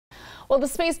Well, the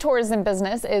space tourism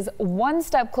business is one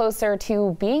step closer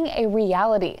to being a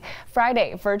reality.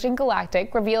 Friday, Virgin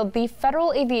Galactic revealed the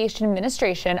Federal Aviation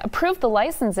Administration approved the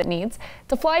license it needs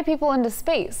to fly people into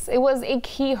space. It was a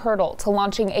key hurdle to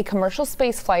launching a commercial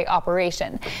spaceflight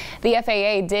operation. The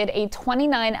FAA did a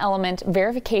 29-element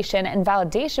verification and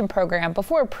validation program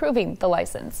before approving the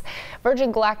license.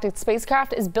 Virgin Galactic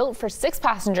spacecraft is built for 6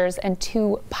 passengers and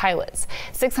 2 pilots.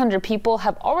 600 people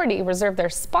have already reserved their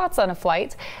spots on a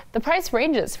flight. The price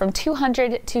ranges from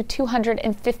 $200,000 to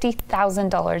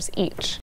 $250,000 each.